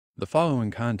The following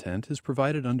content is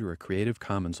provided under a Creative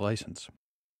Commons license.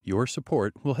 Your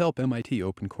support will help MIT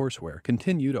OpenCourseware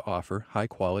continue to offer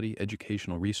high-quality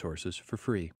educational resources for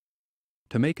free.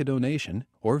 To make a donation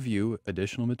or view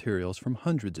additional materials from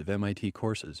hundreds of MIT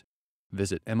courses,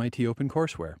 visit MIT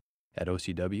OpenCourseware at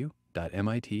ocw.mit.edu.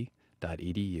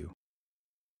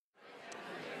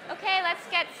 Okay, let's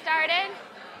get started.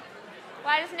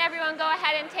 Why doesn't everyone go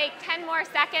ahead and take 10 more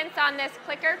seconds on this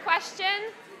clicker question?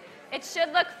 It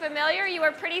should look familiar. You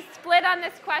were pretty split on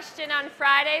this question on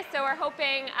Friday, so we're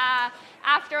hoping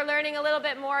after learning a little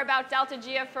bit more about delta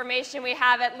G of formation, we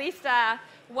have at least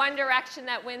one direction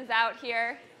that wins out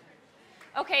here.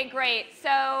 Okay, great.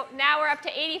 So now we're up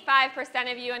to 85%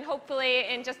 of you, and hopefully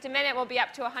in just a minute we'll be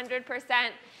up to 100%.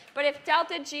 But if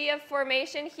delta G of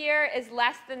formation here is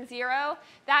less than 0,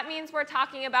 that means we're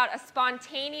talking about a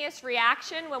spontaneous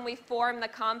reaction when we form the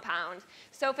compound.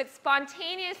 So if it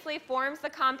spontaneously forms the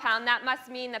compound, that must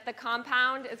mean that the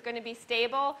compound is going to be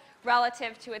stable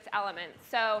relative to its elements.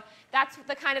 So that's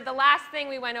the last thing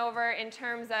we went over in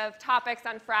terms of topics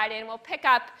on Friday, and we'll pick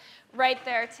up right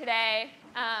there today.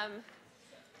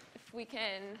 If we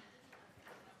can.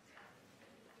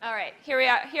 All right, here we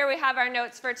have our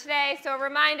notes for today. So a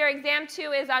reminder, exam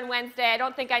 2 is on Wednesday. I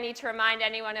don't think I need to remind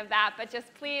anyone of that, but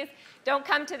just please don't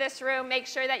come to this room. Make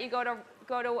sure that you go to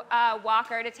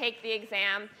Walker to take the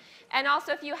exam. And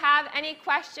also, if you have any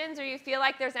questions or you feel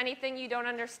like there's anything you don't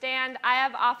understand, I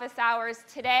have office hours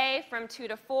today from 2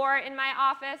 to 4 in my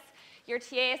office. Your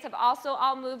TAs have also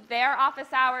all moved their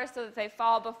office hours so that they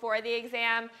fall before the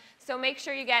exam. So make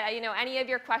sure you get any of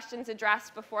your questions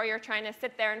addressed before you're trying to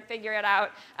sit there and figure it out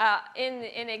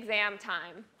in exam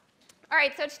time. All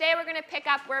right, so today we're going to pick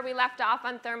up where we left off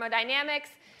on thermodynamics.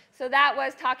 So that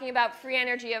was talking about free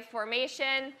energy of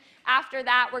formation. After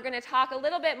that, we're going to talk a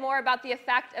little bit more about the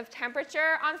effect of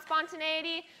temperature on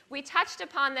spontaneity. We touched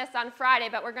upon this on Friday,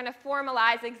 but we're going to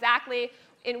formalize exactly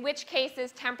in which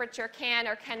cases temperature can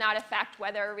or cannot affect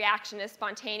whether a reaction is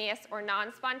spontaneous or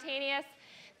non-spontaneous.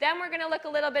 Then we're going to look a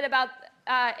little bit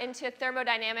into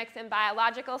thermodynamics in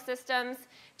biological systems.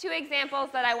 2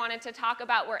 examples that I wanted to talk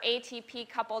about were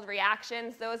ATP-coupled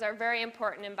reactions. Those are very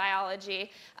important in biology.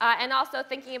 And also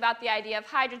thinking about the idea of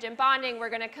hydrogen bonding, we're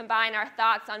going to combine our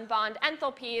thoughts on bond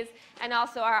enthalpies and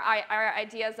also our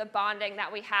ideas of bonding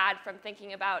that we had from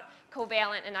thinking about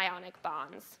covalent and ionic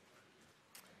bonds.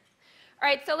 All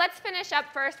right, so let's finish up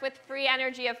first with free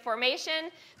energy of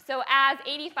formation. So as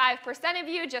 85% of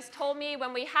you just told me,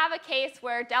 when we have a case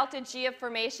where delta G of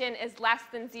formation is less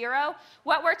than 0,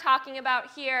 what we're talking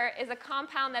about here is a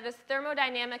compound that is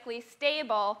thermodynamically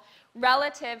stable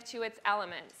relative to its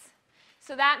elements.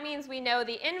 So that means we know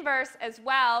the inverse as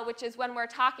well, which is when we're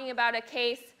talking about a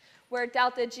case where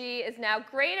delta G is now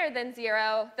greater than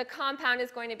 0, the compound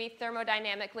is going to be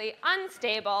thermodynamically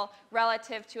unstable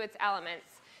relative to its elements.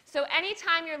 So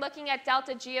anytime you're looking at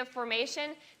delta G of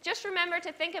formation, just remember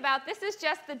to think about this is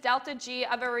just the delta G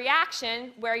of a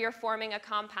reaction where you're forming a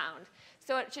compound.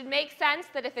 So it should make sense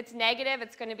that if it's negative,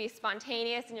 it's going to be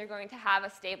spontaneous and you're going to have a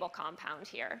stable compound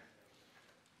here.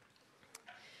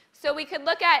 So we could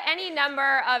look at any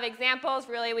number of examples.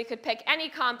 Really, we could pick any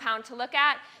compound to look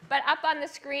at. But up on the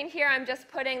screen here, I'm just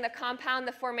putting the compound,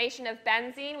 the formation of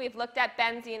benzene. We've looked at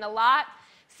benzene a lot.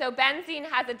 So benzene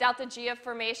has a delta G of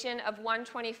formation of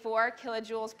 124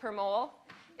 kilojoules per mole.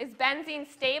 Is benzene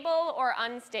stable or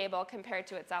unstable compared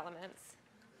to its elements?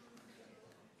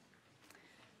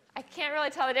 I can't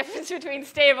really tell the difference between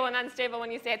stable and unstable when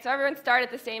you say it. So everyone start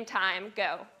at the same time.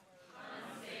 Go.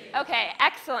 Unstable. Okay,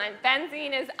 excellent.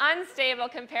 Benzene is unstable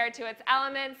compared to its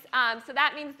elements. So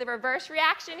that means the reverse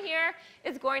reaction here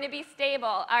is going to be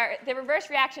stable. The reverse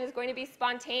reaction is going to be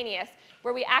spontaneous,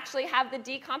 where we actually have the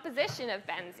decomposition of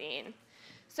benzene.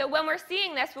 So when we're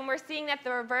seeing this, when we're seeing that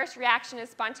the reverse reaction is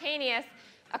spontaneous,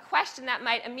 a question that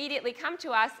might immediately come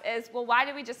to us is, well, why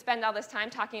did we just spend all this time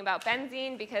talking about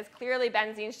benzene? Because clearly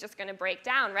benzene is just going to break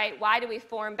down, right? Why do we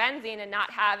form benzene and not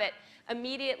have it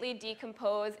immediately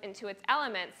decompose into its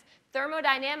elements?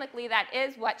 Thermodynamically, that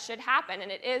is what should happen,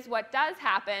 and it is what does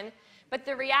happen. But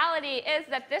the reality is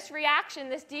that this reaction,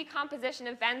 this decomposition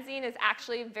of benzene, is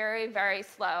actually very, very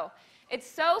slow. It's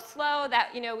so slow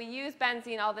that we use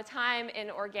benzene all the time in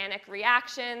organic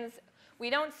reactions. We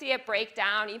don't see it break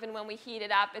down even when we heat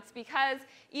it up. It's because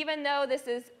even though this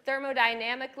is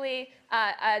thermodynamically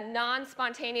a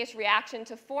non-spontaneous reaction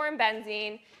to form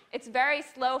benzene, it's very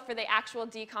slow for the actual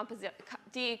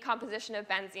decomposition of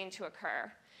benzene to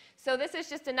occur. So this is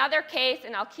just another case,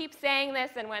 and I'll keep saying this,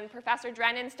 and when Professor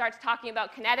Drennan starts talking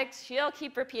about kinetics, she'll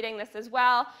keep repeating this as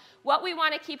well. What we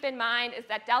want to keep in mind is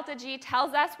that delta G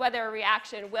tells us whether a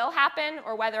reaction will happen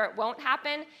or whether it won't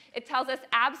happen. It tells us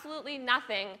absolutely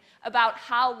nothing about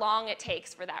how long it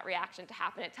takes for that reaction to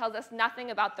happen. It tells us nothing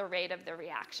about the rate of the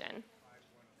reaction.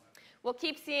 We'll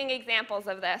keep seeing examples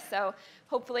of this, so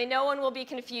hopefully no one will be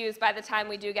confused by the time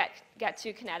we do get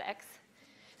to kinetics.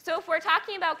 So if we're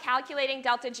talking about calculating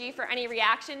delta G for any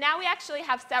reaction, now we actually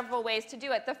have several ways to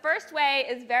do it. The first way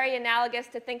is very analogous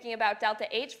to thinking about delta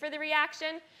H for the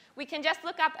reaction. We can just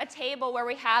look up a table where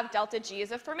we have delta G as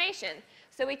a formation.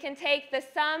 So we can take the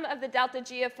sum of the delta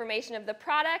G of formation of the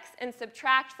products and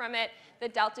subtract from it the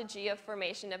delta G of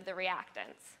formation of the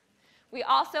reactants. We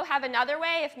also have another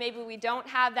way, if maybe we don't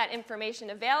have that information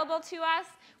available to us,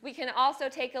 we can also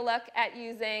take a look at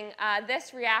using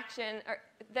this reaction, or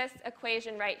this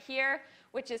equation right here,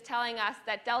 which is telling us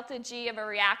that delta G of a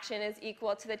reaction is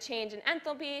equal to the change in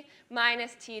enthalpy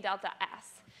minus T delta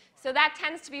S. So that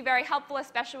tends to be very helpful,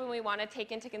 especially when we want to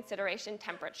take into consideration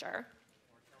temperature.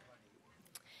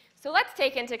 So let's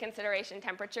take into consideration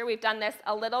temperature. We've done this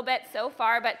a little bit so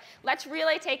far, but let's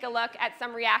really take a look at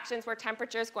some reactions where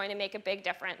temperature is going to make a big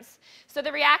difference. So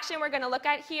the reaction we're going to look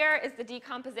at here is the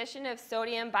decomposition of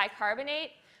sodium bicarbonate,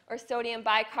 or sodium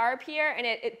bicarb here, and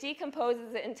it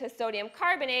decomposes it into sodium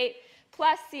carbonate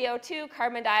plus CO2,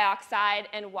 carbon dioxide,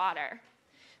 and water.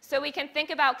 So we can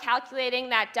think about calculating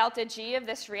that delta G of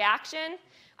this reaction.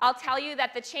 I'll tell you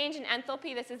that the change in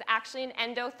enthalpy, this is actually an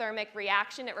endothermic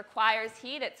reaction. It requires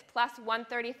heat. It's plus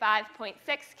 135.6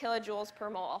 kilojoules per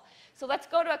mole. So let's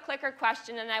go to a clicker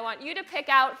question, and I want you to pick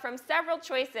out from several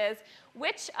choices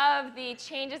which of the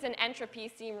changes in entropy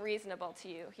seem reasonable to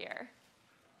you here.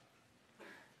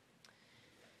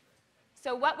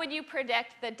 So what would you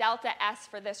predict the delta S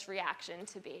for this reaction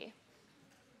to be?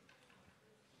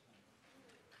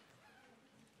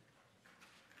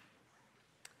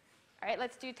 All right,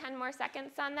 let's do 10 more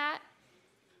seconds on that.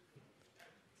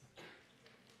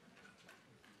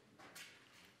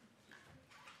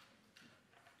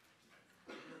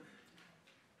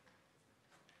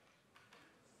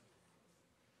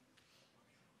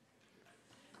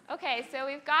 Okay, so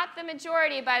we've got the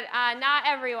majority, but not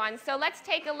everyone. So let's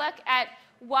take a look at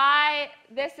why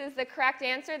this is the correct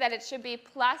answer, that it should be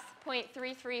plus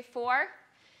 0.334.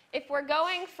 If we're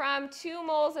going from 2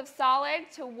 moles of solid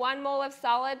to 1 mole of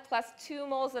solid plus 2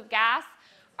 moles of gas,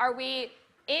 are we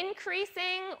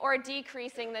increasing or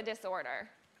decreasing the disorder?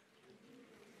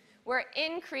 We're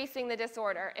increasing the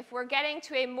disorder. If we're getting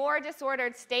to a more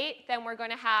disordered state, then we're going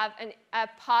to have a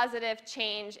positive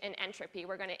change in entropy.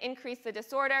 We're going to increase the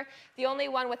disorder. The only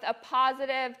one with a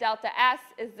positive delta S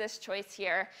is this choice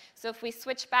here. So if we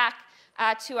switch back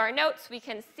to our notes, we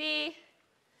can see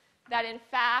that, in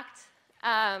fact,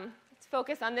 let's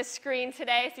focus on this screen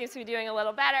today. Seems to be doing a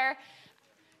little better.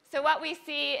 So what we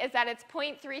see is that it's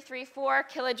 0.334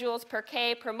 kilojoules per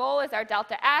K per mole is our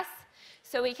delta S.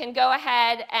 So we can go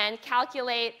ahead and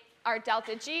calculate our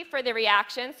delta G for the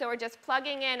reaction. So we're just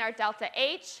plugging in our delta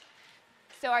H.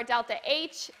 So our delta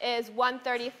H is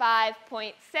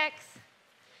 135.6.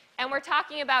 And we're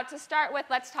talking about, to start with,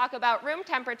 let's talk about room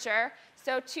temperature.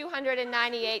 So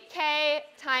 298 K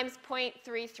times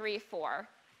 0.334.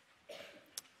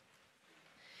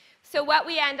 So what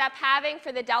we end up having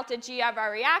for the delta G of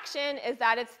our reaction is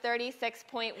that it's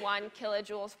 36.1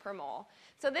 kilojoules per mole.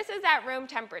 So this is at room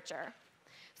temperature.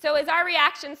 So is our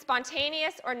reaction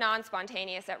spontaneous or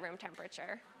non-spontaneous at room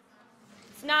temperature?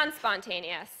 It's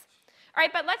non-spontaneous. All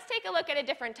right, but let's take a look at a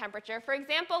different temperature. For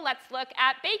example, let's look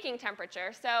at baking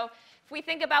temperature. So if we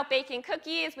think about baking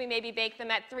cookies, we maybe bake them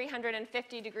at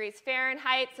 350 degrees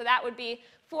Fahrenheit. So that would be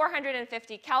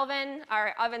 450 Kelvin.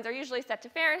 Our ovens are usually set to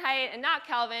Fahrenheit and not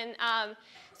Kelvin.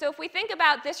 So if we think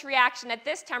about this reaction at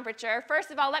this temperature,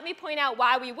 first of all, let me point out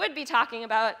why we would be talking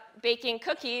about baking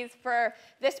cookies for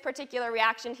this particular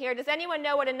reaction here. Does anyone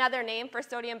know what another name for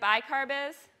sodium bicarb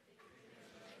is?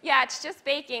 Yeah, it's just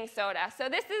baking soda. So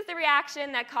this is the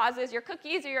reaction that causes your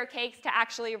cookies or your cakes to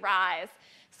actually rise.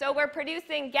 So we're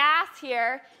producing gas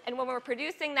here, and when we're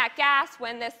producing that gas,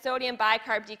 when this sodium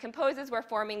bicarb decomposes, we're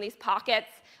forming these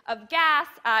pockets of gas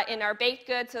in our baked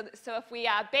goods. So if we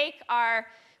bake our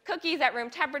cookies at room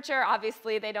temperature,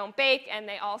 obviously they don't bake, and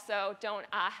they also don't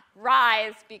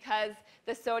rise because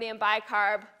the sodium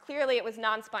bicarb, clearly it was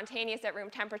non-spontaneous at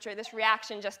room temperature. This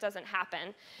reaction just doesn't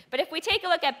happen. But if we take a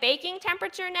look at baking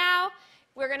temperature now,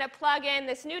 we're going to plug in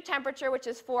this new temperature, which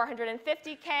is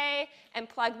 450 K, and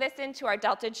plug this into our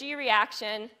delta G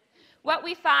reaction. What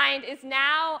we find is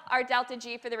now our delta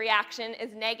G for the reaction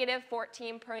is negative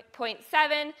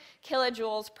 14.7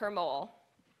 kilojoules per mole.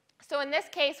 So in this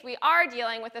case, we are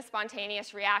dealing with a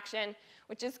spontaneous reaction,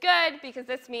 which is good because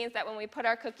this means that when we put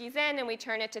our cookies in and we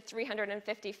turn it to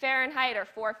 350 Fahrenheit or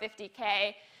 450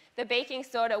 K, the baking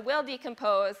soda will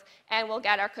decompose and we'll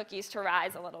get our cookies to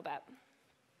rise a little bit.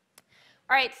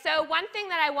 All right, so one thing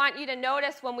that I want you to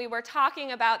notice when we were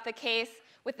talking about the case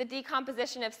with the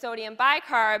decomposition of sodium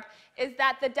bicarb is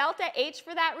that the delta H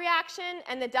for that reaction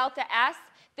and the delta S,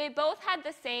 they both had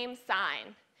the same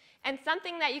sign. And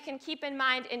something that you can keep in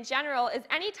mind in general is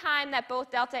any time that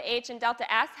both delta H and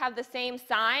delta S have the same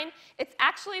sign, it's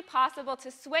actually possible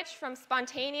to switch from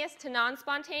spontaneous to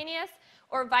non-spontaneous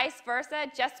or vice versa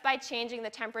just by changing the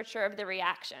temperature of the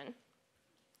reaction.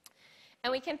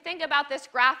 And we can think about this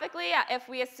graphically if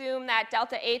we assume that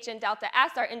delta H and delta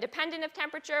S are independent of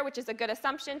temperature, which is a good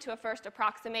assumption to a first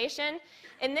approximation.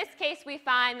 In this case, we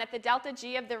find that the delta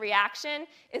G of the reaction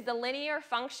is the linear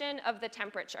function of the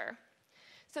temperature.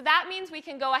 So that means we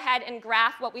can go ahead and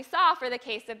graph what we saw for the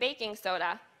case of baking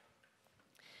soda.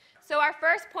 So our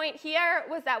first point here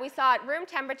was that we saw at room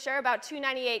temperature, about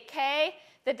 298 K,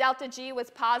 the delta G was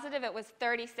positive. It was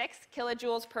 36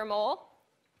 kilojoules per mole.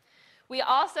 We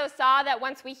also saw that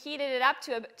once we heated it up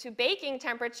to baking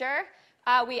temperature,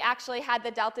 we actually had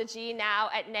the delta G now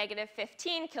at negative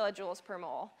 15 kilojoules per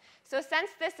mole. So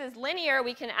since this is linear,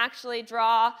 we can actually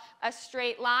draw a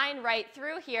straight line right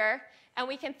through here. And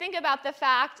we can think about the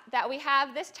fact that we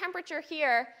have this temperature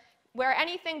here, where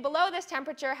anything below this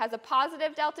temperature has a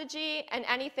positive delta G, and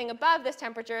anything above this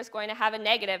temperature is going to have a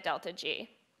negative delta G.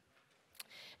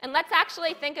 And let's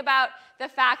actually think about the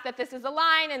fact that this is a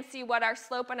line and see what our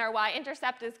slope and our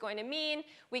y-intercept is going to mean.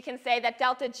 We can say that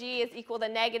delta G is equal to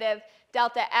negative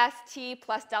delta ST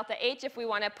plus delta H if we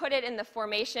want to put it in the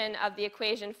formation of the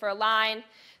equation for a line.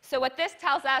 So what this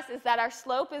tells us is that our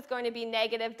slope is going to be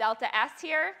negative delta S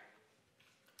here.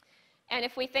 And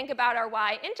if we think about our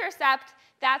y-intercept,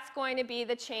 that's going to be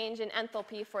the change in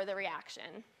enthalpy for the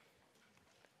reaction.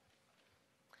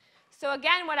 So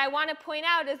again, what I want to point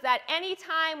out is that any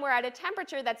time we're at a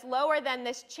temperature that's lower than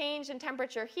this change in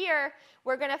temperature here,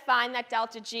 we're going to find that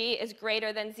delta G is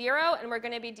greater than 0, and we're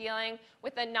going to be dealing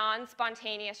with a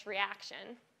non-spontaneous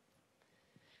reaction.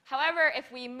 However,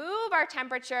 if we move our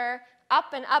temperature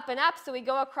up and up and up, so we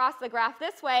go across the graph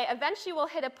this way, eventually we'll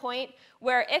hit a point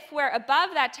where if we're above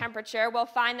that temperature, we'll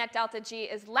find that delta G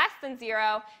is less than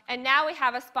 0, and now we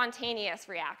have a spontaneous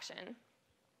reaction.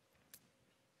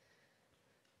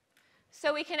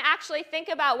 So we can actually think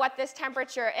about what this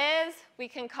temperature is. We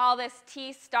can call this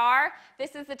T star.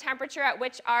 This is the temperature at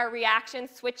which our reaction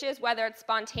switches, whether it's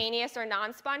spontaneous or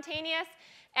non-spontaneous.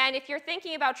 And if you're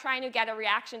thinking about trying to get a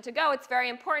reaction to go, it's very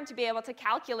important to be able to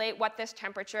calculate what this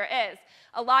temperature is.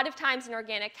 A lot of times in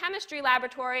organic chemistry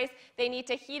laboratories, they need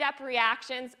to heat up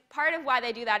reactions. Part of why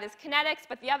they do that is kinetics,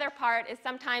 but the other part is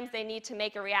sometimes they need to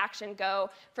make a reaction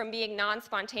go from being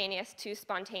non-spontaneous to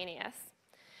spontaneous.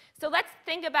 So let's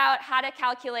think about how to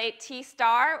calculate T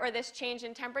star, or this change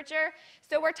in temperature.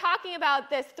 So we're talking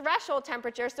about this threshold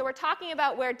temperature. So we're talking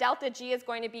about where delta G is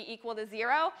going to be equal to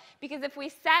 0. Because if we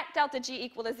set delta G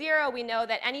equal to 0, we know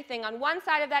that anything on one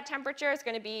side of that temperature is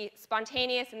going to be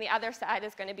spontaneous, and the other side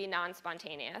is going to be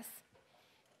non-spontaneous.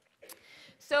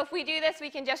 So if we do this, we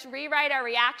can just rewrite our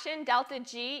reaction. Delta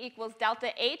G equals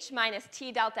delta H minus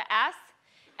T delta S.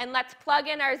 And let's plug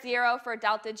in our 0 for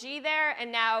delta G there,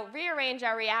 and now rearrange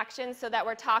our reaction so that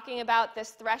we're talking about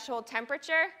this threshold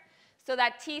temperature. So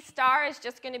that T star is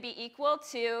just going to be equal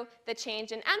to the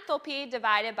change in enthalpy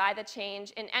divided by the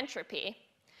change in entropy.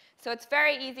 So it's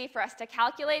very easy for us to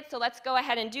calculate. So let's go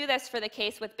ahead and do this for the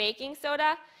case with baking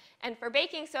soda. And for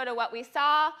baking soda, what we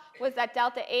saw was that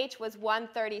delta H was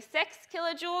 136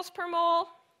 kilojoules per mole.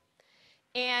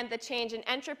 And the change in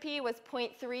entropy was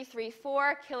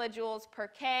 0.334 kilojoules per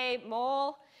K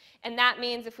mole. And that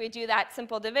means if we do that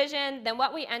simple division, then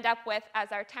what we end up with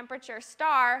as our temperature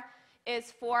star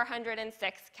is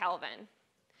 406 Kelvin.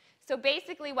 So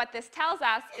basically what this tells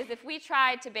us is if we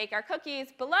tried to bake our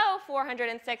cookies below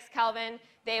 406 Kelvin,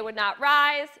 they would not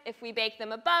rise. If we bake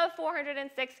them above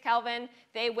 406 Kelvin,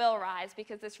 they will rise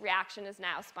because this reaction is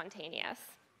now spontaneous.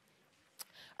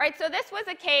 All right, so this was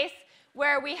a case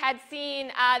where we had seen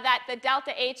that the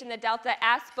delta H and the delta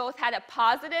S both had a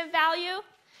positive value.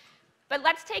 But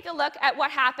let's take a look at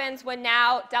what happens when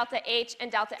now delta H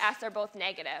and delta S are both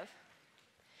negative.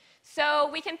 So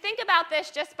we can think about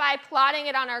this just by plotting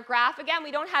it on our graph. Again,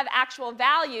 we don't have actual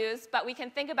values, but we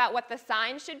can think about what the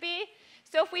sign should be.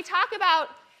 So if we talk about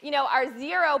our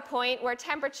 0 point where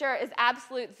temperature is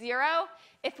absolute 0,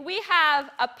 if we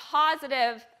have a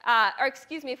positive,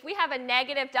 if we have a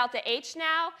negative delta H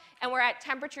now, and we're at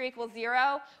temperature equals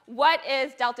 0, what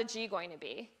is delta G going to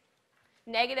be?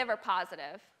 Negative or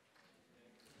positive?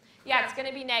 Yeah, it's going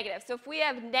to be negative. So if we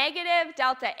have negative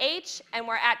delta H and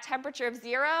we're at temperature of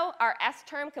 0, our S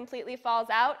term completely falls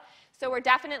out. So we're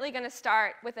definitely going to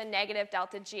start with a negative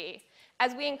delta G.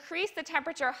 As we increase the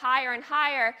temperature higher and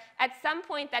higher, at some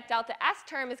point that delta S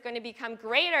term is going to become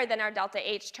greater than our delta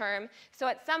H term. So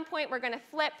at some point we're going to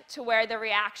flip to where the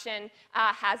reaction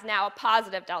has now a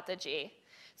positive delta G.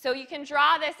 So you can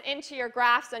draw this into your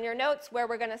graphs on your notes where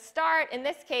we're going to start, in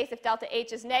this case, if delta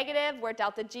H is negative, where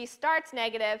delta G starts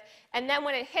negative, and then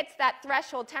when it hits that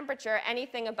threshold temperature,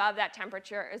 anything above that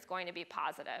temperature is going to be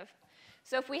positive.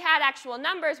 So if we had actual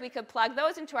numbers, we could plug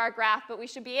those into our graph, but we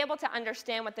should be able to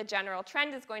understand what the general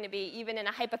trend is going to be, even in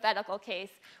a hypothetical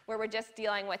case where we're just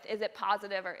dealing with, is it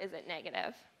positive or is it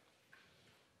negative?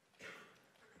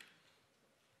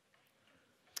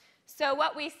 So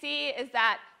what we see is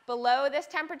that below this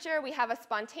temperature, we have a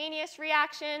spontaneous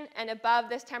reaction, and above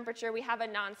this temperature, we have a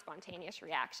non-spontaneous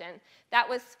reaction. That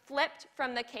was flipped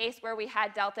from the case where we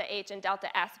had delta H and delta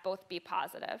S both be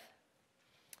positive.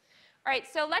 All right,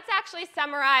 so let's actually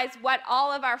summarize what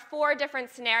all of our 4 different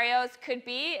scenarios could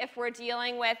be if we're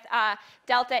dealing with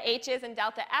delta H's and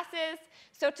delta S's.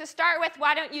 So to start with,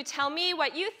 why don't you tell me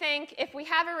what you think if we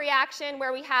have a reaction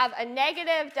where we have a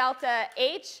negative delta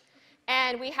H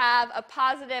and we have a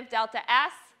positive delta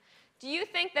S. Do you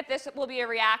think that this will be a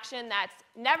reaction that's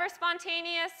never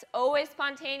spontaneous, always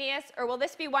spontaneous, or will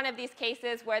this be one of these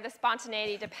cases where the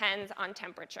spontaneity depends on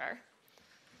temperature?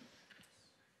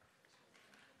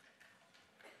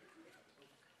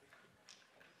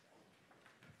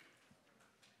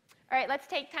 All right, let's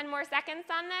take 10 more seconds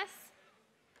on this.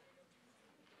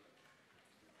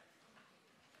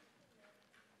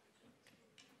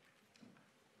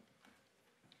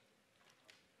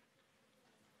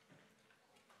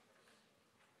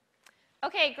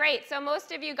 Okay, great. So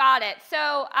most of you got it.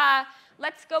 So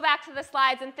let's go back to the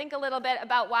slides and think a little bit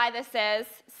about why this is.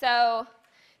 So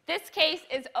this case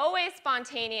is always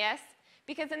spontaneous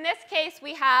because in this case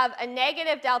we have a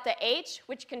negative delta H,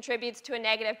 which contributes to a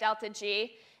negative delta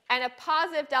G, and a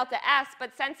positive delta S,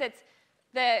 but since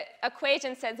the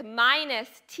equation says minus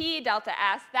T delta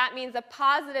S, that means a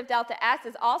positive delta S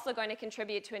is also going to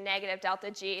contribute to a negative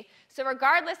delta G. So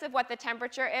regardless of what the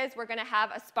temperature is, we're going to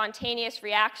have a spontaneous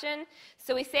reaction.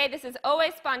 So we say this is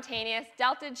always spontaneous.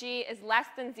 Delta G is less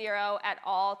than 0 at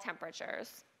all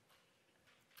temperatures.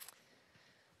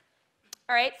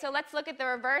 All right, so let's look at the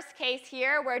reverse case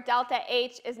here where delta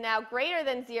H is now greater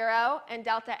than 0 and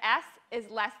delta S is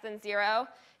less than 0.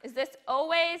 Is this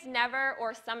always, never,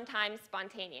 or sometimes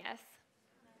spontaneous?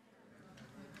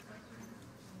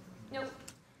 Nope.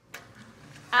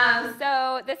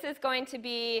 So this is going to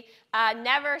be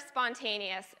never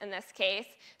spontaneous in this case.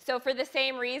 So for the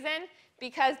same reason,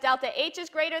 because delta H is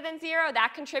greater than 0,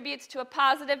 that contributes to a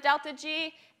positive delta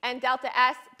G, and delta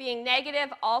S being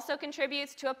negative also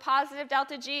contributes to a positive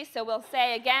delta G. So we'll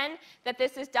say again that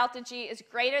this is delta G is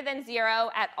greater than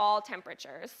 0 at all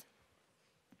temperatures.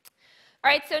 All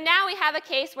right, so now we have a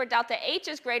case where delta H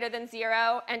is greater than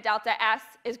 0 and delta S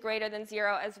is greater than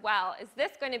 0 as well. Is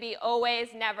this going to be always,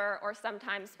 never, or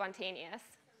sometimes spontaneous?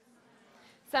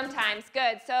 Sometimes,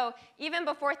 good. So even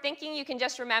before thinking, you can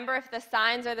just remember if the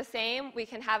signs are the same, we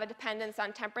can have a dependence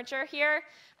on temperature here.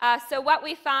 So what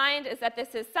we find is that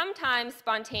this is sometimes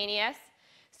spontaneous.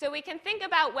 So we can think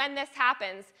about when this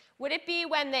happens. Would it be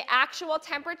when the actual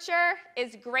temperature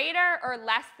is greater or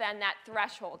less than that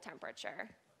threshold temperature?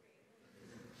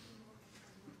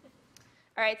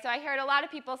 All right, so I heard a lot of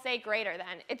people say greater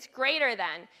than. It's greater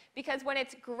than, because when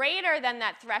it's greater than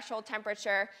that threshold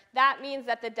temperature, that means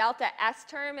that the delta S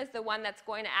term is the one that's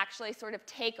going to actually sort of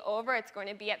take over. It's going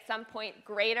to be at some point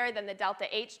greater than the delta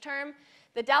H term.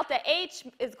 The delta H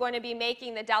is going to be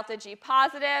making the delta G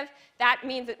positive. That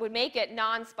means it would make it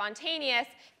non-spontaneous.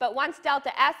 But once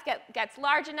delta S gets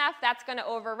large enough, that's going to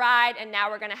override, and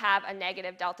now we're going to have a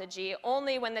negative delta G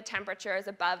only when the temperature is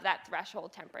above that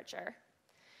threshold temperature.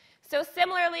 So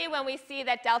similarly, when we see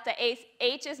that delta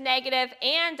H is negative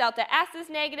and delta S is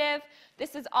negative,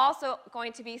 this is also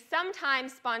going to be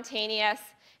sometimes spontaneous.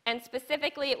 And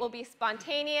specifically, it will be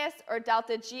spontaneous, or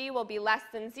delta G will be less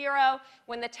than 0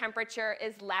 when the temperature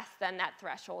is less than that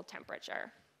threshold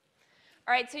temperature.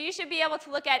 All right, so you should be able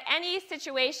to look at any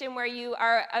situation where you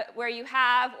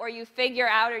have or you figure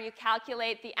out or you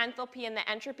calculate the enthalpy and the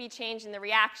entropy change in the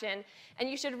reaction, and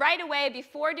you should right away,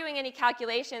 before doing any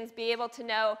calculations, be able to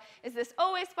know, is this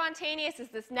always spontaneous, is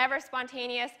this never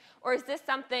spontaneous, or is this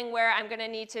something where I'm going to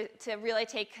need to really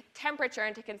take temperature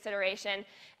into consideration?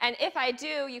 And if I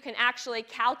do, you can actually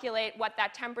calculate what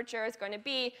that temperature is going to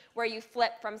be where you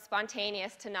flip from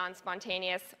spontaneous to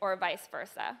non-spontaneous or vice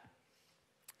versa.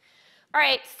 All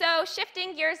right, so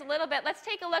shifting gears a little bit, let's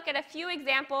take a look at a few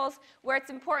examples where it's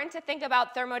important to think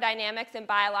about thermodynamics in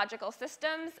biological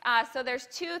systems. So there's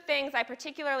two things I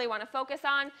particularly want to focus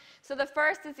on. So the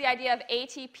first is the idea of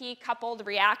ATP-coupled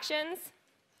reactions.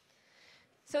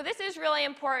 So this is really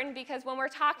important because when we're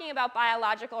talking about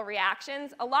biological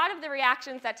reactions, a lot of the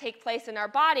reactions that take place in our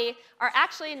body are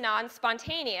actually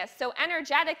non-spontaneous. So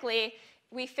energetically,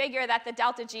 we figure that the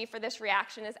delta G for this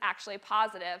reaction is actually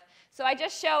positive. So I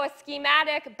just show a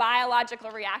schematic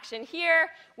biological reaction here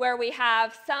where we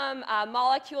have some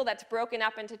molecule that's broken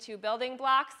up into two building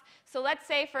blocks. So let's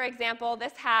say, for example,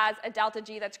 this has a delta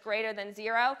G that's greater than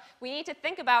 0. We need to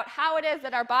think about how it is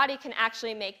that our body can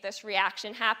actually make this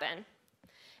reaction happen.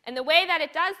 And the way that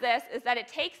it does this is that it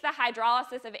takes the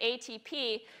hydrolysis of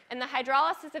ATP, and the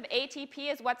hydrolysis of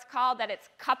ATP is what's called that it's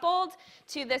coupled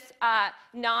to this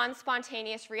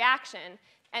non-spontaneous reaction.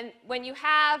 And when you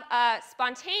have a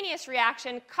spontaneous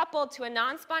reaction coupled to a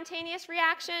non-spontaneous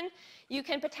reaction, you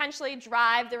can potentially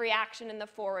drive the reaction in the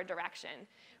forward direction.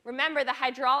 Remember, the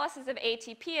hydrolysis of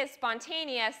ATP is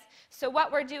spontaneous, so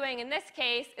what we're doing in this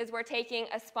case is we're taking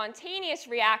a spontaneous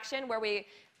reaction where we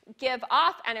give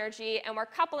off energy, and we're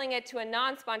coupling it to a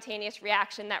non-spontaneous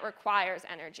reaction that requires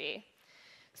energy.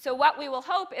 So what we will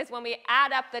hope is when we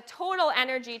add up the total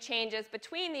energy changes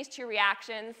between these two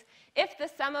reactions, if the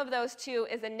sum of those two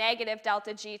is a negative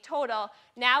delta G total,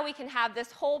 now we can have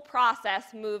this whole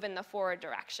process move in the forward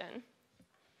direction.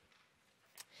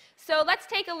 So let's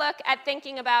take a look at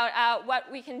thinking about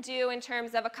what we can do in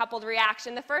terms of a coupled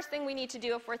reaction. The first thing we need to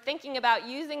do if we're thinking about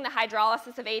using the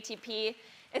hydrolysis of ATP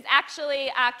is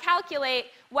actually calculate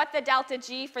what the delta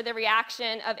G for the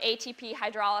reaction of ATP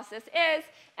hydrolysis is.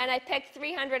 And I picked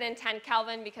 310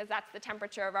 Kelvin because that's the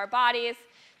temperature of our bodies.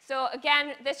 So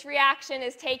again, this reaction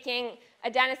is taking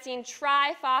adenosine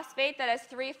triphosphate that has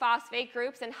 3 phosphate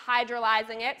groups and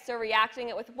hydrolyzing it, so reacting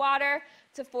it with water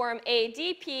to form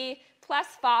ADP plus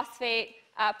phosphate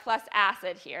plus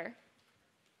acid here.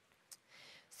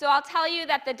 So I'll tell you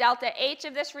that the delta H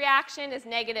of this reaction is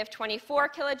negative 24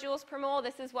 kilojoules per mole.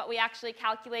 This is what we actually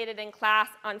calculated in class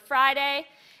on Friday.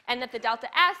 And that the delta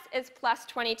S is plus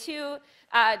 22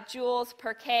 joules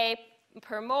per K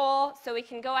per mole. So we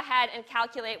can go ahead and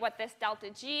calculate what this delta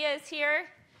G is here.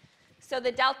 So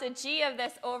the delta G of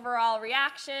this overall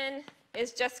reaction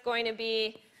is just going to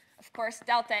be, of course,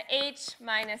 delta H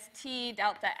minus T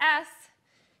delta S.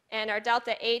 And our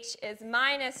delta H is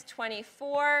minus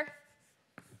 24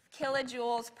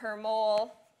 kilojoules per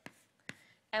mole,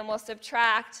 and we'll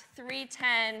subtract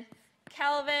 310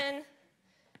 Kelvin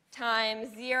times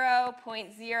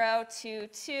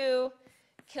 0.022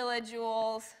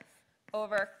 kilojoules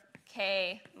over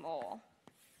K mole.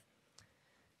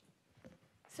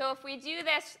 So if we do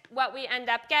this, what we end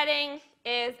up getting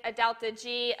is a delta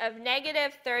G of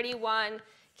negative 31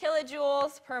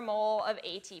 kilojoules per mole of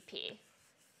ATP.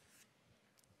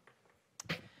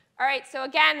 All right, so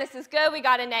again, this is good. We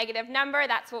got a negative number.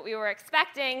 That's what we were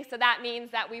expecting. So that means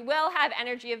that we will have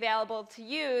energy available to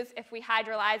use if we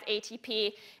hydrolyze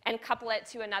ATP and couple it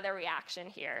to another reaction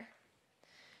here.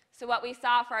 So what we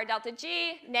saw for our delta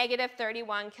G, negative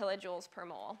 31 kilojoules per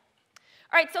mole.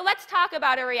 All right, so let's talk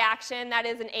about a reaction that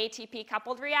is an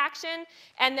ATP-coupled reaction.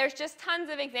 And there's just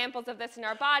tons of examples of this in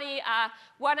our body.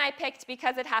 One I picked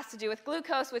because it has to do with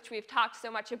glucose, which we've talked so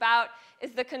much about,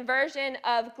 is the conversion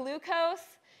of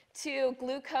glucose to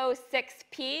glucose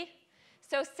 6P.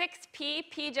 So 6P,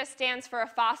 P just stands for a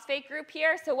phosphate group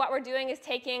here. So what we're doing is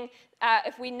taking,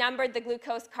 if we numbered the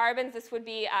glucose carbons, this would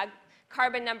be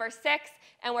carbon number 6,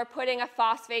 and we're putting a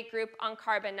phosphate group on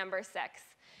carbon number 6.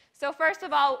 So first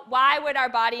of all, why would our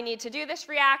body need to do this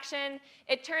reaction?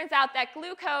 It turns out that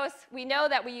glucose, we know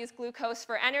that we use glucose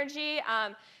for energy.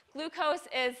 Glucose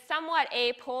is somewhat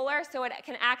apolar, so it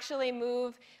can actually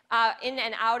move in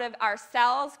and out of our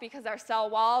cells because our cell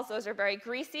walls, those are very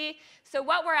greasy. So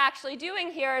what we're actually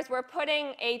doing here is we're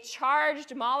putting a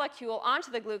charged molecule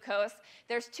onto the glucose.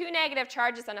 There's 2 negative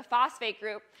charges on a phosphate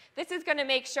group. This is going to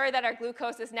make sure that our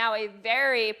glucose is now a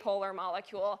very polar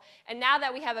molecule. And now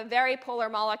that we have a very polar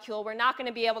molecule, we're not going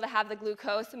to be able to have the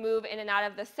glucose move in and out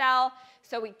of the cell.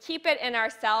 So we keep it in our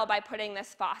cell by putting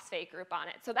this phosphate group on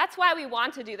it. So that's why we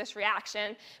want to do this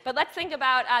reaction. But let's think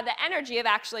about the energy of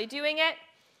actually doing it.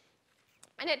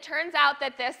 And it turns out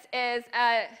that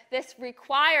this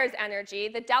requires energy.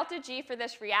 The delta G for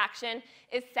this reaction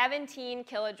is 17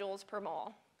 kilojoules per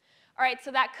mole. All right, so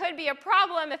that could be a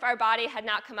problem if our body had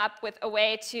not come up with a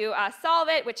way to solve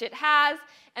it, which it has.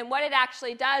 And what it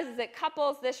actually does is it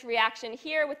couples this reaction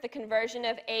here with the conversion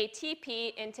of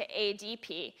ATP into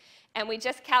ADP. And we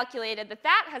just calculated that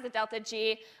that has a delta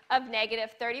G of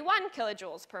negative 31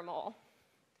 kilojoules per mole.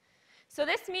 So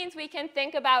this means we can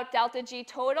think about delta G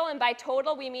total, and by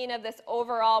total we mean of this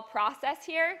overall process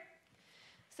here.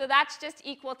 So that's just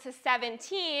equal to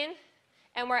 17,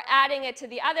 and we're adding it to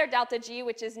the other delta G,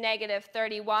 which is negative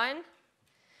 31.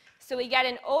 So we get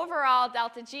an overall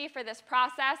delta G for this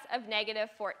process of negative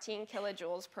 14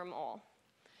 kilojoules per mole.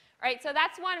 All right, so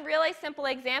that's one really simple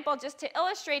example just to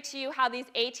illustrate to you how these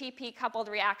ATP-coupled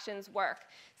reactions work.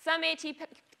 Some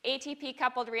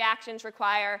ATP-coupled reactions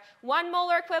require 1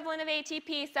 molar equivalent of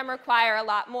ATP, some require a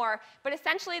lot more. But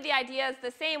essentially the idea is the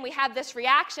same. We have this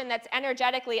reaction that's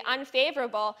energetically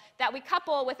unfavorable that we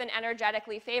couple with an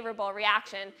energetically favorable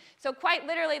reaction. So quite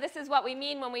literally, this is what we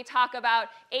mean when we talk about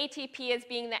ATP as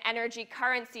being the energy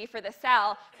currency for the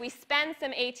cell. We spend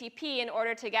some ATP in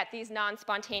order to get these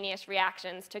non-spontaneous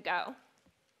reactions to go.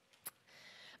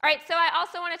 All right, so I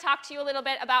also want to talk to you a little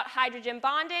bit about hydrogen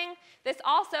bonding. This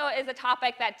also is a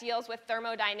topic that deals with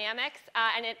thermodynamics,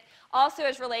 and it also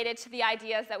is related to the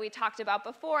ideas that we talked about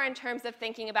before in terms of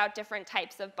thinking about different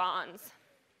types of bonds.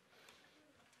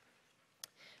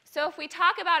 So if we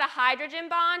talk about a hydrogen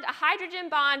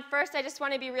bond, first I just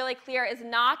want to be really clear, is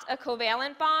not a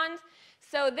covalent bond.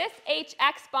 So this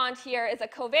HX bond here is a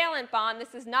covalent bond.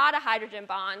 This is not a hydrogen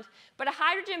bond. But a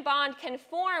hydrogen bond can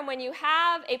form when you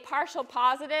have a partial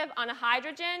positive on a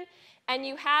hydrogen and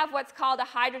you have what's called a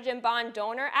hydrogen bond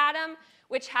donor atom,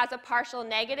 which has a partial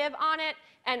negative on it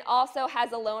and also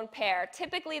has a lone pair.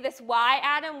 Typically, this Y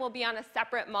atom will be on a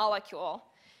separate molecule.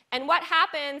 And what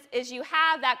happens is you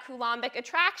have that Coulombic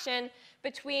attraction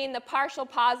between the partial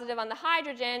positive on the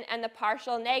hydrogen and the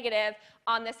partial negative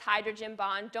on this hydrogen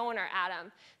bond donor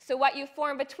atom. So what you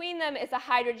form between them is a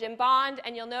hydrogen bond,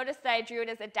 and you'll notice that I drew it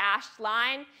as a dashed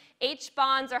line. H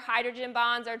bonds or hydrogen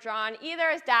bonds are drawn either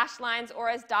as dashed lines or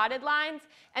as dotted lines,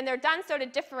 and they're done so to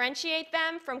differentiate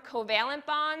them from covalent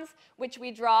bonds, which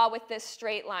we draw with this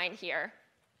straight line here.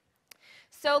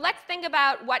 So let's think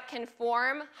about what can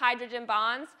form hydrogen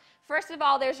bonds. First of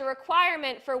all, there's a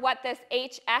requirement for what this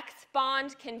HX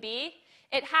bond can be.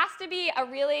 It has to be a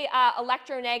really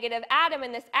electronegative atom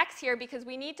in this X here because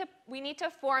we need to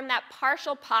form that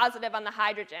partial positive on the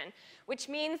hydrogen, which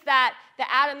means that the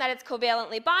atom that it's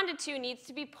covalently bonded to needs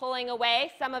to be pulling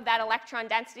away some of that electron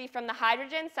density from the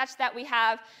hydrogen such that we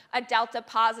have a delta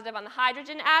positive on the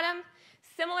hydrogen atom.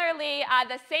 Similarly,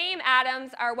 the same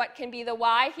atoms are what can be the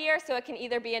Y here, so it can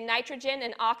either be a nitrogen,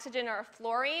 an oxygen, or a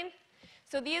fluorine.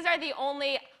 So these are the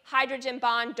only hydrogen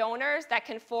bond donors that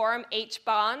can form H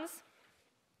bonds.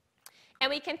 And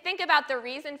we can think about the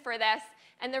reason for this,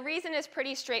 and the reason is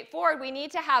pretty straightforward. We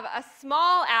need to have a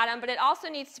small atom, but it also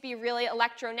needs to be really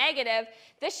electronegative.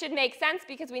 This should make sense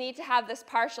because we need to have this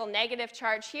partial negative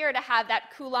charge here to have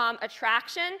that Coulomb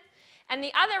attraction. And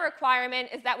the other requirement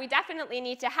is that we definitely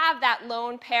need to have that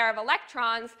lone pair of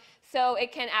electrons so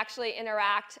it can actually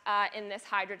interact in this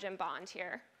hydrogen bond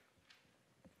here.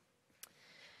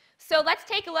 So let's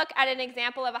take a look at an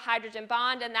example of a hydrogen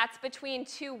bond, and that's between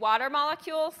two water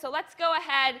molecules. So let's go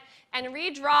ahead and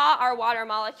redraw our water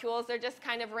molecules. They're just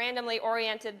kind of randomly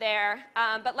oriented there.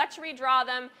 But let's redraw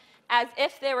them as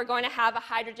if they were going to have a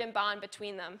hydrogen bond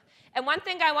between them. And one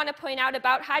thing I want to point out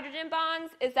about hydrogen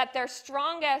bonds is that they're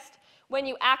strongest when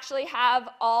you actually have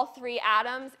all three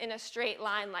atoms in a straight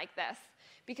line like this,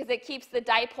 because it keeps the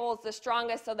dipoles the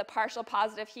strongest, so the partial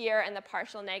positive here and the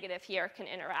partial negative here can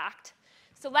interact.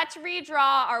 So let's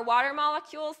redraw our water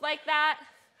molecules like that.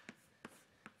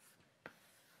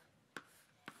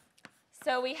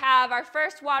 So we have our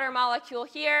first water molecule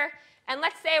here. And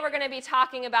let's say we're going to be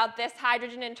talking about this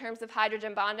hydrogen in terms of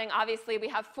hydrogen bonding. Obviously, we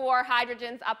have 4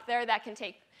 hydrogens up there that can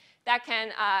take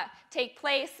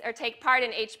place or take part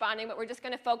in H bonding, but we're just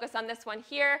going to focus on this one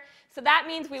here. So that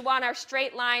means we want our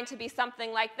straight line to be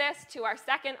something like this to our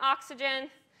second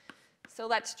oxygen. So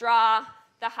let's draw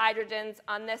the hydrogens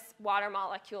on this water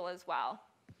molecule as well.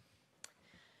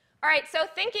 All right, so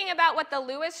thinking about what the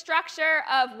Lewis structure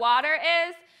of water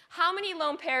is, how many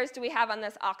lone pairs do we have on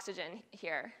this oxygen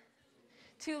here?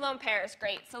 2 lone pairs,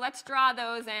 great. So let's draw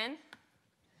those in.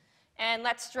 And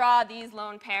let's draw these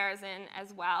lone pairs in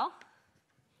as well.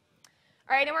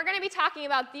 All right, and we're going to be talking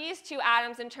about these 2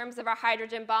 atoms in terms of our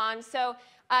hydrogen bond. So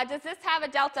does this have a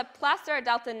delta plus or a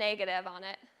delta negative on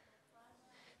it?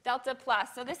 Delta plus.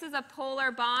 So this is a polar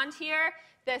bond here,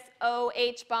 this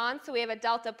OH bond. So we have a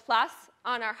delta plus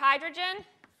on our hydrogen,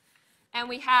 and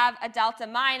we have a delta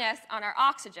minus on our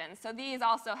oxygen. So these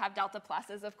also have delta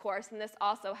pluses, of course, and this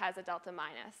also has a delta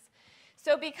minus.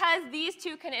 So because these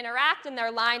 2 can interact and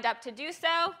they're lined up to do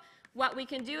so, what we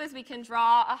can do is we can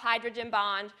draw a hydrogen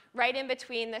bond right in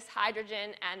between this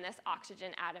hydrogen and this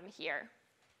oxygen atom here.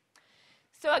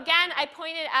 So again, I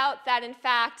pointed out that in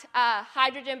fact,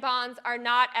 hydrogen bonds are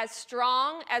not as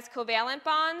strong as covalent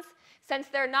bonds. Since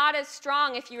they're not as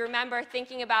strong, if you remember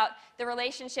thinking about the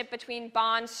relationship between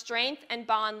bond strength and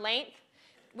bond length,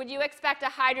 would you expect a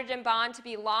hydrogen bond to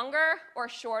be longer or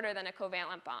shorter than a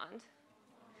covalent bond?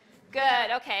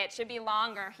 Good, okay, it should be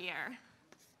longer here.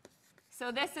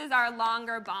 So this is our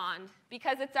longer bond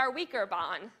because it's our weaker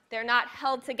bond. They're not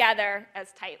held together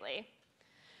as tightly.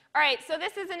 All right, so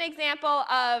this is an example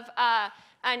of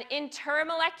an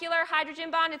intermolecular hydrogen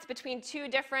bond. It's between two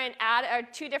different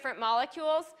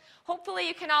molecules. Hopefully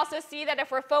you can also see that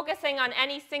if we're focusing on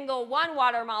any single one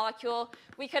water molecule,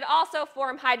 we could also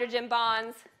form hydrogen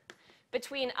bonds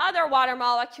between other water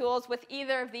molecules with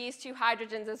either of these two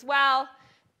hydrogens as well,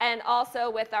 and also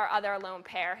with our other lone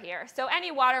pair here. So any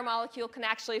water molecule can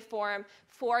actually form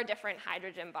 4 different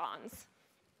hydrogen bonds.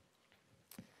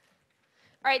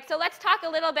 All right, so let's talk a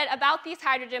little bit about these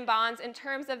hydrogen bonds in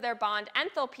terms of their bond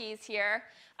enthalpies here.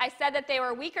 I said that they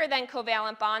were weaker than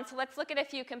covalent bonds, so let's look at a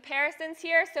few comparisons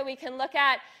here. So we can look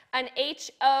at an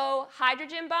HO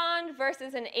hydrogen bond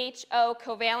versus an HO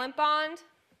covalent bond.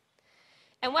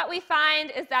 And what we find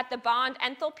is that the bond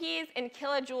enthalpies in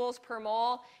kilojoules per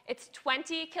mole, it's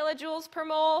 20 kilojoules per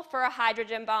mole for a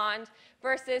hydrogen bond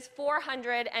versus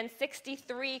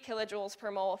 463 kilojoules per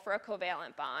mole for a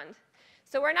covalent bond.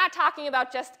 So we're not talking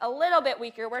about just a little bit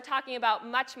weaker. We're talking about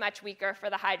much, much weaker for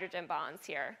the hydrogen bonds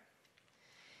here.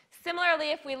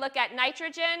 Similarly, if we look at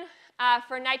nitrogen,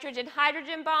 for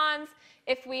nitrogen-hydrogen bonds,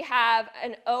 if we have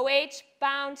an OH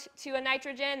bound to a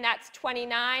nitrogen, that's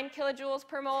 29 kilojoules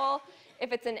per mole.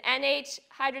 If it's an NH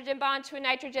hydrogen bond to a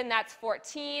nitrogen, that's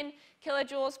 14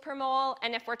 kilojoules per mole.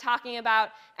 And if we're talking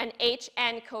about an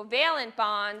HN covalent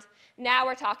bond, now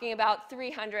we're talking about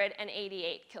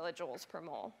 388 kilojoules per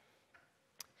mole.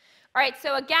 All right,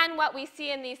 so again, what we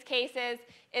see in these cases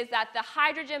is that the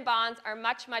hydrogen bonds are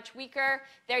much, much weaker.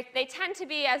 They tend to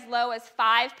be as low as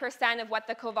 5% of what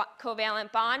the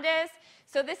covalent bond is.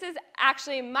 So this is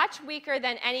actually much weaker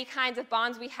than any kinds of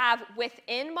bonds we have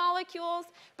within molecules,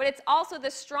 but it's also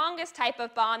the strongest type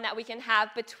of bond that we can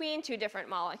have between two different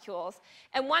molecules.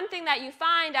 And one thing that you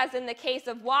find, as in the case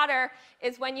of water,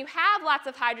 is when you have lots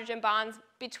of hydrogen bonds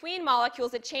between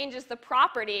molecules, it changes the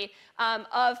property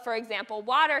of, for example,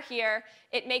 water here.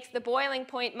 It makes the boiling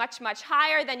point much, much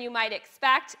higher than you might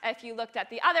expect if you looked at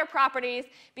the other properties,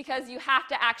 because you have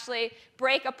to actually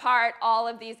break apart all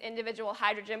of these individual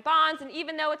hydrogen bonds. And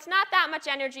even though it's not that much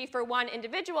energy for one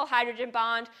individual hydrogen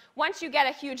bond, once you get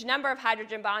a huge number of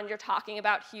hydrogen bonds, you're talking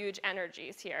about huge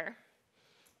energies here.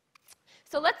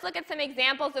 So let's look at some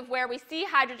examples of where we see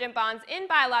hydrogen bonds in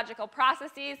biological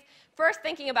processes. First,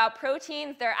 thinking about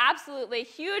proteins, they're absolutely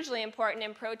hugely important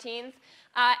in proteins.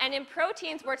 And in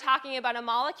proteins, we're talking about a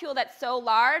molecule that's so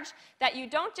large that you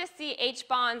don't just see H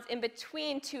bonds in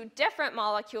between two different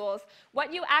molecules.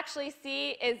 What you actually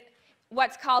see is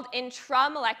what's called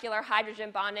intramolecular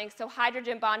hydrogen bonding, so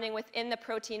hydrogen bonding within the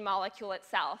protein molecule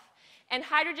itself. And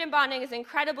hydrogen bonding is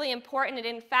incredibly important. It,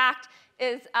 in fact,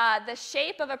 is the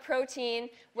shape of a protein,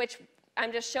 which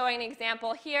I'm just showing an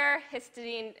example here,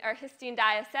 histidine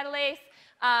diacetylase.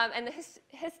 And the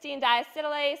histidine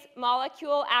diacetylase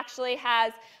molecule actually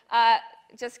has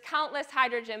just countless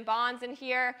hydrogen bonds in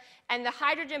here, and the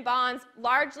hydrogen bonds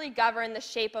largely govern the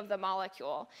shape of the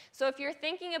molecule. So if you're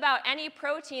thinking about any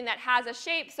protein that has a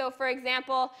shape, so for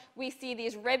example, we see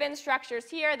these ribbon structures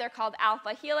here, they're called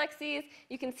alpha helices.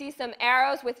 You can see some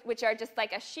arrows which are just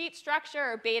like a sheet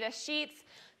structure or beta sheets.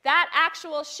 That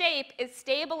actual shape is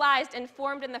stabilized and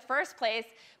formed in the first place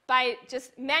by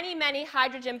just many, many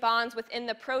hydrogen bonds within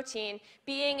the protein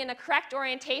being in a correct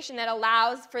orientation that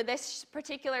allows for this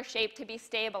particular shape to be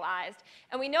stabilized.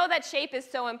 And we know that shape is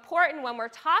so important when we're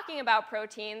talking about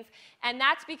proteins, and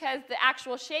that's because the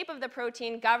actual shape of the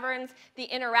protein governs the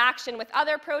interaction with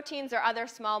other proteins or other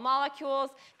small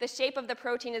molecules. The shape of the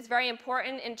protein is very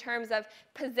important in terms of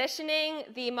positioning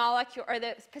the molecule or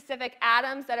the specific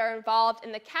atoms that are involved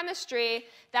in the chemistry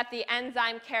that the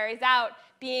enzyme carries out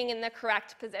being in the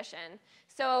correct position.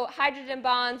 So hydrogen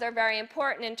bonds are very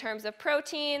important in terms of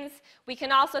proteins. We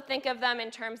can also think of them in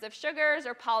terms of sugars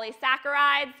or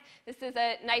polysaccharides. This is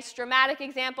a nice dramatic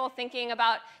example. Thinking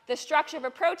about the structure of a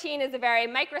protein is a very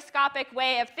microscopic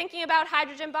way of thinking about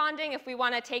hydrogen bonding. If we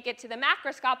want to take it to the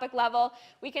macroscopic level,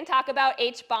 we can talk about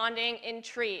H bonding in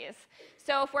trees.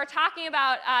 So if we're talking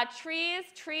about trees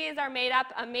are made up,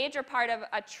 a major part of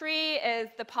a tree is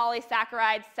the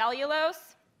polysaccharide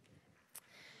cellulose.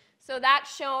 So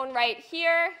that's shown right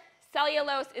here.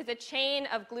 Cellulose is a chain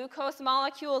of glucose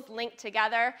molecules linked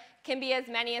together. It can be as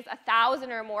many as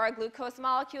 1,000 or more glucose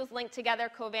molecules linked together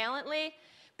covalently.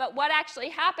 But what actually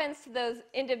happens to those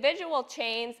individual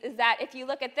chains is that if you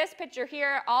look at this picture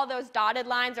here, all those dotted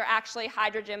lines are actually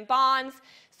hydrogen bonds.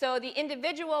 So the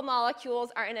individual molecules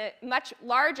are in a much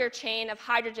larger chain of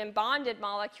hydrogen bonded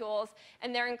molecules,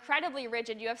 and they're incredibly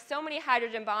rigid. You have so many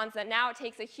hydrogen bonds that now it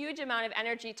takes a huge amount of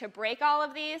energy to break all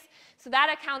of these. So that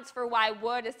accounts for why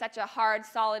wood is such a hard,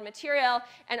 solid material.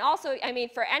 And also, I mean,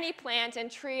 for any plant,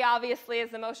 and tree obviously is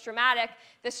the most dramatic,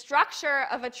 the structure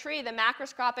of a tree, the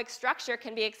macroscopic structure,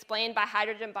 can be explained by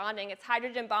hydrogen bonding. It's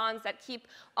hydrogen bonds that keep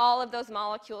all of those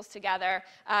molecules together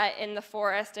in the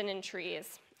forest and in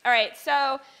trees. All right,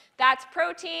 so that's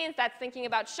proteins, that's thinking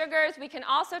about sugars. We can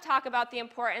also talk about the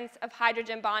importance of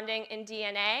hydrogen bonding in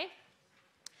DNA.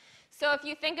 So if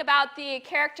you think about the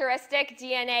characteristic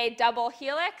DNA double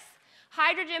helix,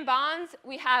 hydrogen bonds,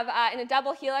 we have, in a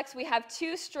double helix, we have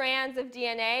 2 strands of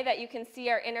DNA that you can see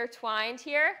are intertwined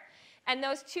here. And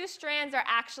those 2 strands are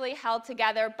actually held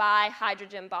together by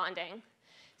hydrogen bonding.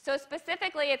 So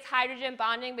specifically, it's hydrogen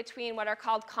bonding between what are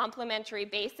called complementary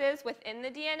bases within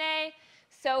the DNA.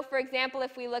 So for example,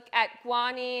 if we look at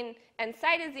guanine and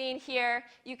cytosine here,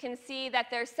 you can see that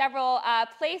there's several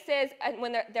places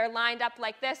when they're lined up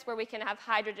like this where we can have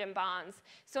hydrogen bonds.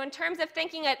 So in terms of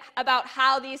thinking about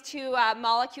how these 2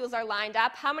 molecules are lined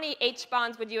up, how many H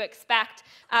bonds would you expect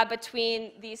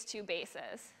between these 2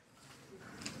 bases?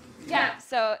 Yeah,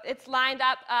 so it's lined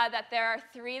up that there are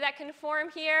 3 that can form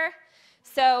here.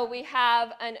 So we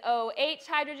have an OH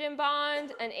hydrogen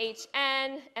bond, an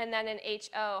HN, and then an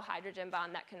HO hydrogen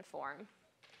bond that can form.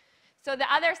 So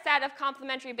the other set of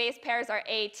complementary base pairs are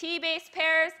AT base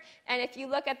pairs. And if you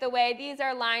look at the way these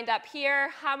are lined up here,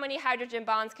 how many hydrogen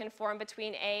bonds can form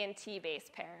between A and T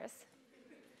base pairs?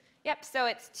 Yep, so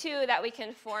it's 2 that we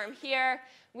can form here.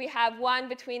 We have 1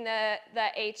 between the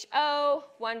HO,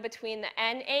 1 between the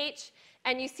NH.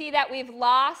 And you see that we've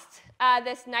lost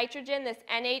this nitrogen, this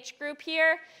NH group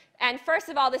here. And first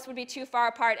of all, this would be too far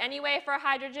apart anyway for a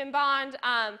hydrogen bond.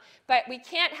 But we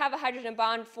can't have a hydrogen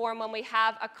bond form when we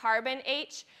have a carbon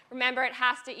H. Remember, it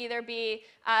has to either be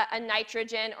a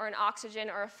nitrogen or an oxygen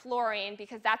or a fluorine,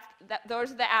 because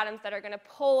those are the atoms that are going to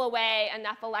pull away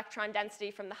enough electron density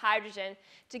from the hydrogen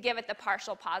to give it the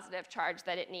partial positive charge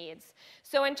that it needs.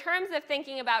 So in terms of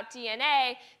thinking about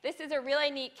DNA, this is a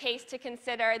really neat case to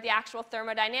consider the actual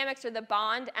thermodynamics or the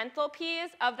bond enthalpies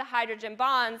of the hydrogen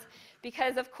bonds.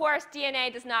 Because, of course,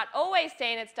 DNA does not always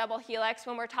stay in its double helix.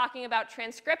 When we're talking about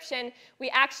transcription, we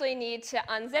actually need to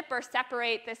unzip or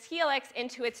separate this helix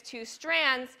into its 2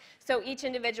 strands so each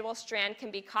individual strand can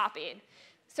be copied.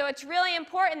 So it's really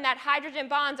important that hydrogen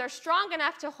bonds are strong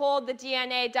enough to hold the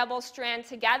DNA double strand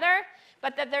together,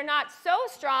 but that they're not so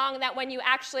strong that when you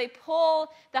actually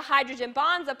pull the hydrogen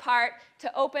bonds apart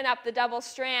to open up the double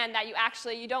strand, that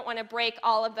you don't want to break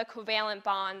all of the covalent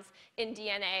bonds in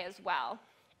DNA as well.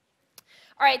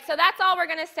 All right, so that's all we're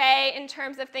going to say in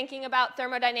terms of thinking about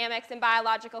thermodynamics in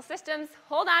biological systems.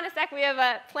 Hold on a sec. We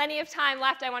have plenty of time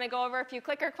left. I want to go over a few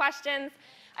clicker questions.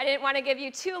 I didn't want to give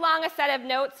you too long a set of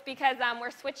notes because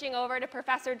we're switching over to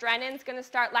Professor Drennan's going to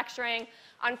start lecturing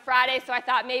on Friday, so I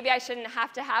thought maybe I shouldn't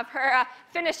have to have her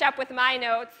finish up with my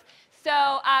notes.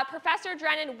 So Professor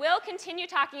Drennan will continue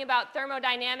talking about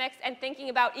thermodynamics and thinking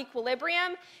about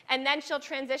equilibrium, and then she'll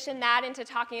transition that into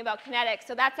talking about kinetics.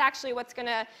 So that's actually what's going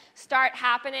to start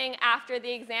happening after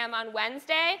the exam on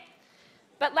Wednesday.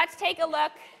 But let's take a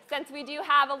look, since we do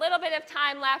have a little bit of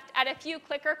time left, at a few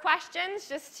clicker questions,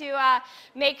 just to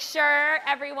make sure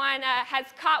everyone has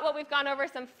caught what we've gone over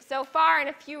so far, and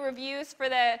a few reviews for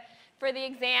the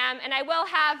exam. And I will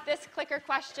have this clicker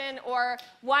question or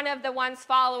one of the ones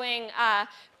following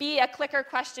be a clicker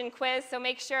question quiz, so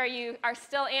make sure you are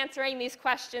still answering these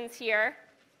questions here.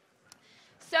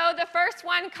 So the first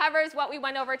one covers what we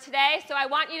went over today, so I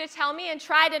want you to tell me, and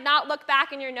try to not look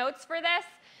back in your notes for this,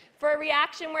 for a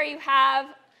reaction where you have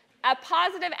a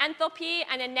positive enthalpy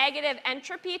and a negative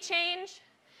entropy change,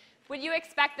 would you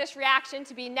expect this reaction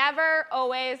to be never,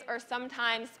 always, or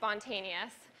sometimes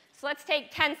spontaneous? So let's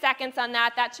take 10 seconds on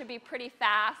that. That should be pretty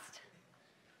fast.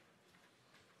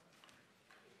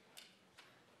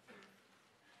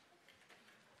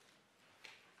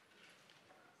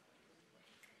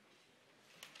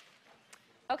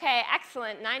 Okay,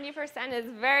 excellent. 90% is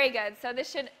very good. So this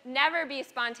should never be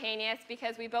spontaneous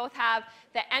because we both have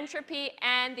the entropy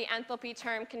and the enthalpy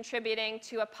term contributing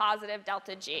to a positive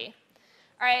delta G.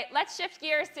 All right, let's shift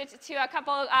gears to a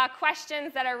couple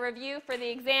questions that are review for the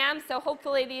exam. So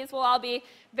hopefully these will all be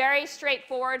very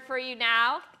straightforward for you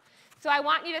now. So I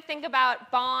want you to think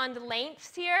about bond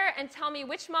lengths here and tell me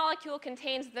which molecule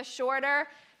contains the shorter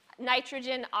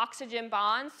nitrogen-oxygen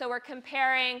bond. So we're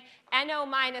comparing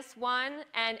NO-1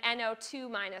 and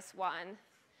NO2-1.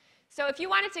 So if you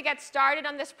wanted to get started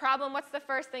on this problem, what's the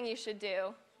first thing you should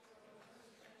do?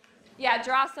 Yeah,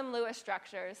 draw some Lewis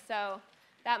structures. So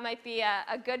that might be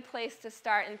a good place to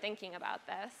start in thinking about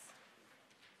this.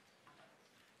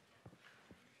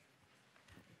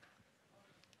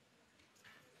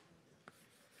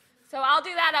 So I'll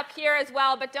do that up here as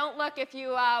well, but don't look if you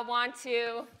want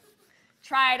to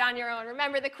try it on your own.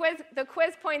 Remember, the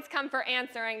quiz points come for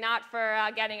answering, not for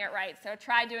getting it right. So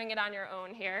try doing it on your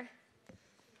own here.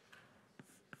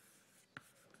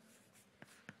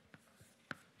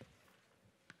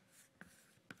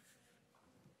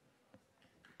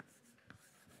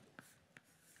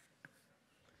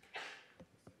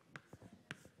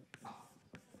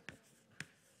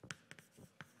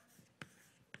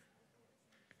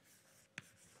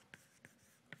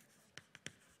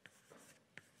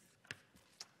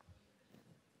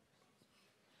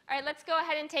 All right, let's go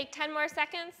ahead and take 10 more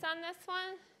seconds on this one.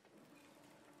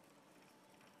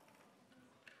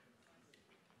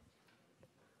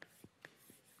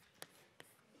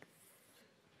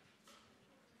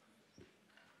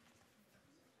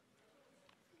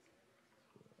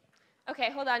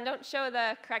 OK, hold on. Don't show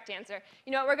the correct answer.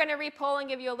 You know what? We're going to re-poll and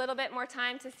give you a little bit more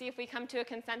time to see if we come to a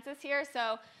consensus here.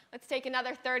 So let's take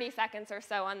another 30 seconds or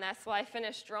so on this while I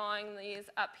finish drawing these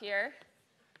up here.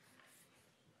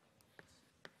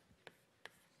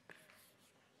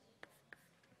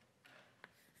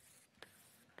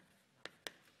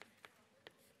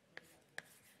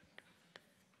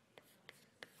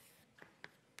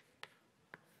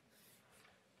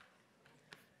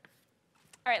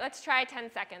 All right, let's try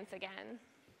 10 seconds again.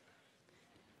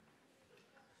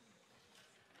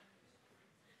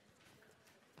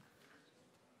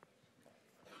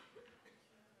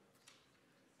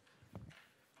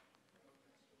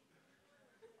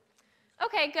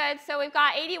 OK, good. So we've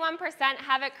got 81%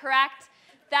 have it correct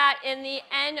that in the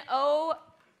NO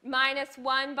minus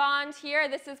 1 bond here,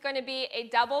 this is going to be a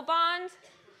double bond.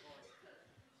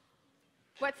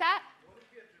 What's that?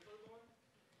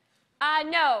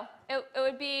 No, it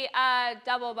would be a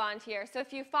double bond here. So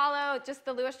if you follow just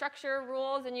the Lewis structure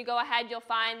rules and you go ahead, you'll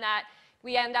find that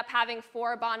we end up having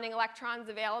 4 bonding electrons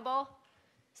available.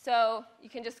 So you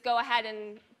can just go ahead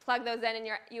and plug those in, and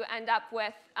you end up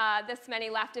with this many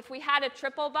left. If we had a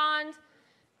triple bond,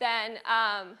 then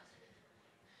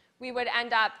we would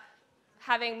end up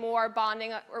having more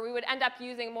bonding, or we would end up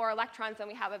using more electrons than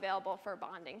we have available for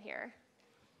bonding here.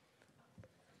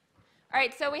 All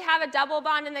right, so we have a double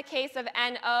bond in the case of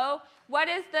NO. What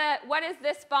is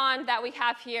this bond that we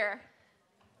have here?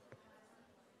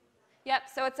 Yep,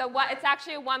 so it's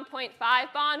actually a 1.5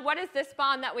 bond. What is this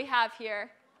bond that we have here?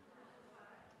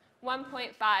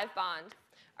 1.5 bond.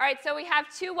 All right, so we have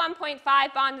 2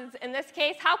 1.5 bonds in this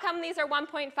case. How come these are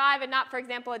 1.5 and not, for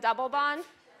example, a double bond?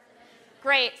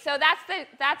 Great, so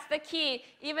that's the key.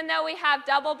 Even though we have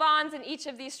double bonds in each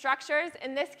of these structures,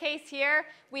 in this case here,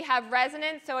 we have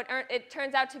resonance, so it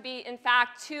turns out to be, in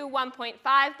fact, 2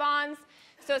 1.5 bonds.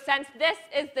 So since this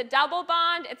is the double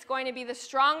bond, it's going to be the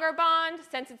stronger bond.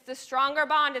 Since it's the stronger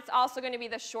bond, it's also going to be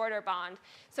the shorter bond.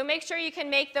 So make sure you can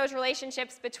make those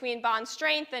relationships between bond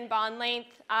strength and bond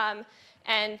length,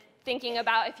 and thinking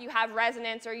about if you have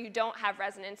resonance or you don't have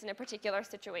resonance in a particular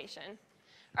situation.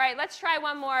 All right, let's try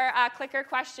one more clicker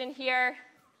question here.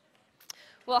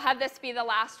 We'll have this be the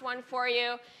last one for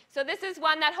you. So this is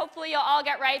one that hopefully you'll all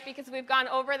get right because we've gone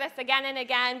over this again and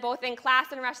again, both in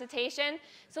class and recitation.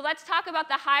 So let's talk about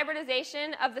the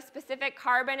hybridization of the specific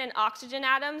carbon and oxygen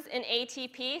atoms in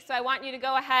ATP. So I want you to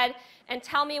go ahead and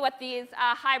tell me what these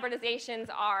hybridizations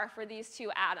are for these 2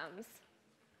 atoms.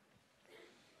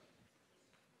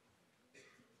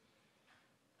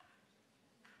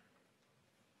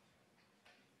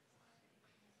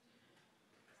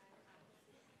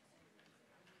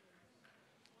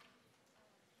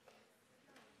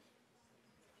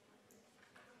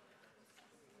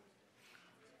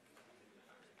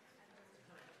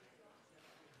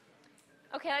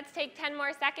 OK, let's take 10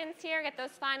 more seconds here, get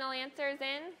those final answers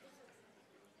in.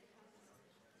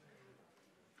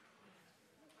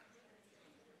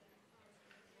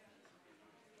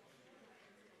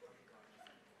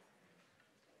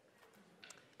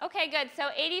 OK, good. So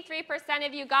 83%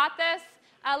 of you got this.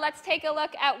 Let's take a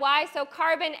look at why. So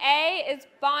carbon A is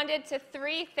bonded to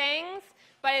 3 things,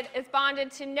 but it is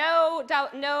bonded to no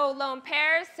lone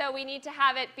pairs. So we need to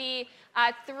have it be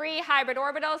 3 hybrid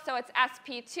orbitals, so it's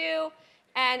sp2.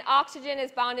 And oxygen is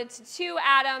bonded to 2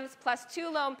 atoms plus 2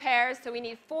 lone pairs, so we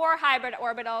need 4 hybrid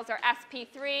orbitals, or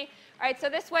sp3. All right, so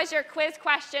this was your quiz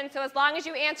question. So as long as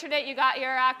you answered it, you got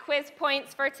your quiz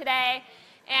points for today.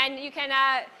 And you can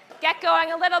get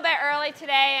going a little bit early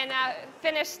today and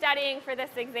finish studying for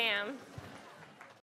this exam.